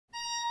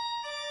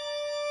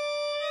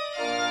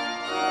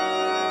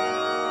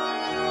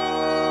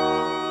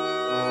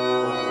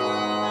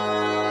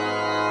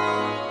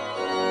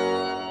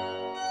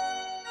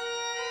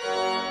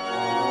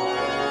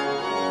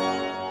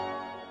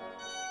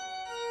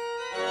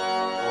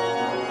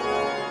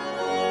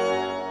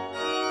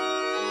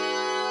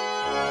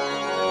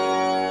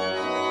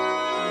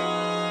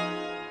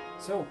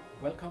So,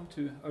 welcome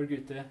to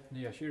Örgryte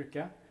New Church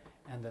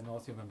and the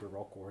North German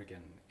Baroque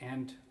organ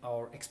and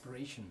our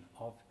exploration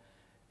of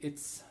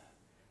its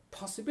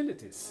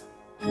possibilities.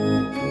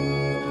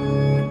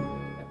 A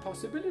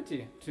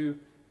possibility to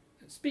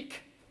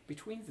speak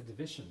between the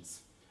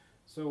divisions.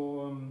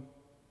 So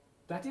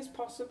that is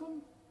possible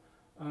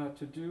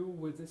to do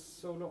with this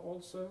solo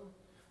also.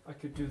 I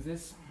could do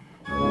this.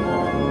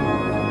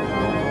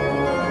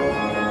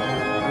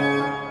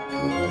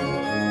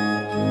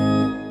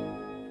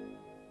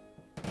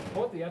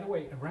 Or the other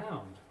way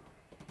around.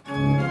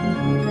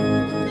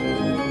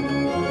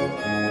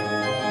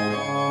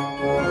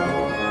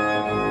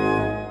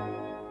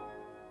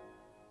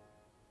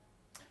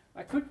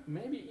 I could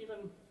maybe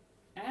even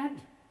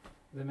add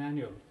the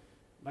manual,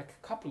 like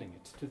coupling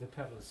it to the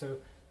pedal, so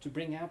to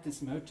bring out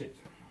this motive.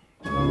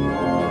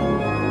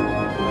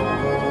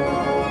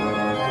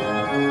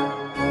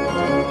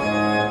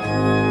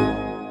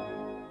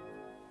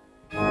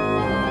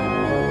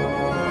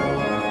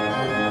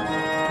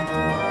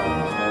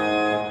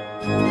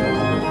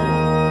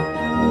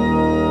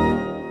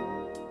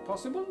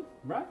 Possible,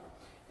 right?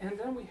 And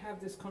then we have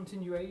this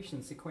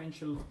continuation,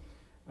 sequential.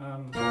 Where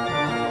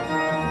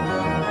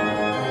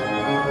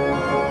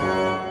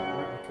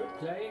I could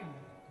play.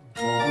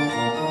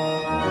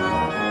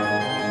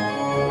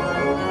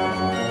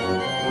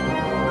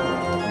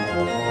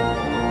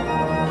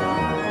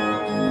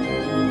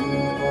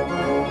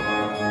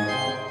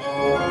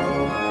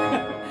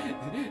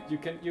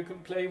 You can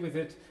play with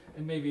it,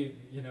 and maybe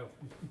it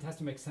has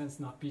to make sense,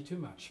 not be too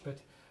much.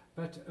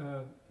 But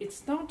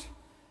it's not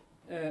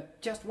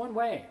just one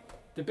way.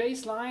 The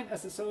bass line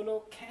as a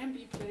solo can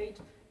be played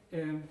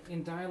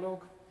in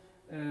dialogue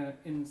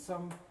in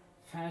some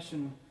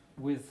fashion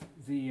with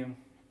the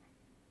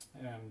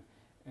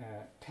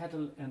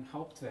pedal and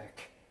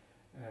Hauptwerk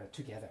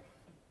together.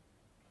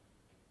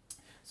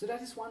 So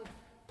that is one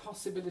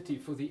possibility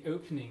for the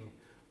opening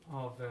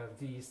of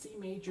the C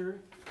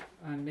major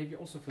and maybe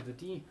also for the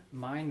D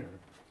minor.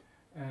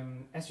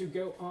 As you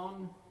go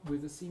on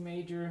with the C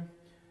major,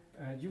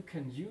 you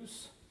can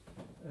use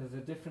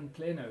the different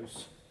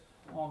planos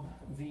of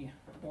the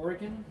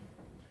organ.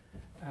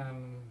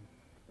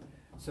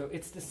 So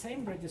it's the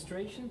same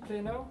registration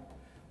plano,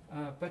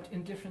 but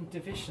in different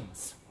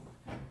divisions.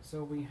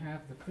 So we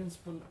have the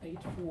principal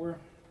 8/4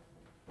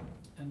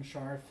 and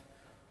sharp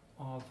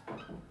of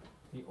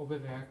the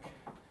Oberwerk,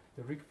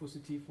 the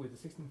Rückpositiv with the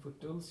 16-foot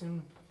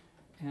Dulcian,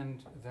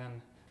 and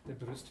then the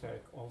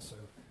Brustwerk also.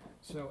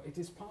 So it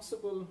is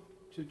possible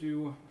to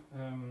do,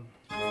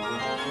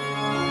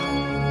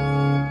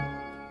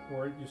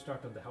 or you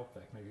start on the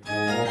Hauptwerk maybe. The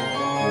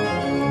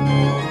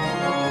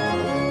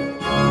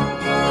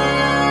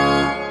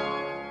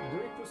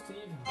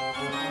Rückpositiv.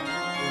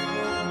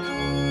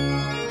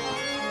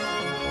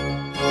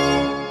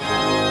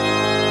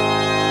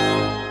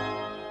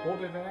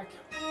 Oberwerk.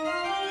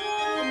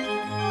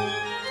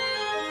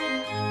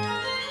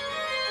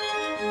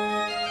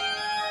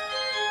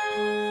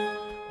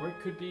 Or it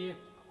could be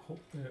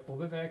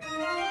Oberwerk.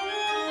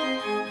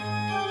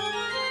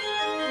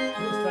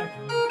 Brustwerk.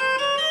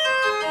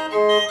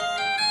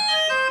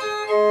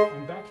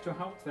 And back to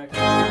Hauptwerk.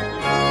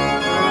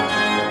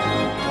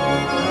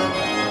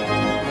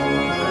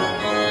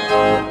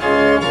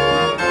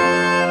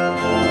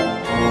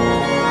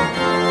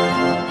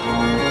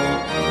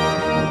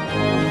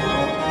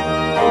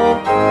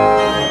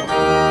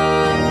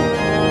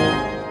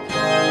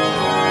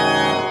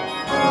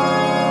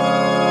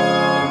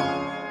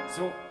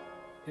 So,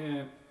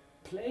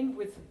 playing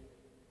with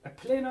a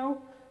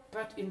plano,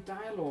 but in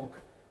dialogue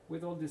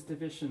with all these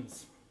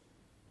divisions,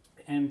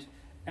 and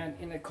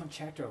in a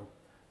concerto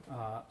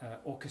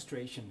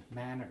orchestration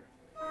manner.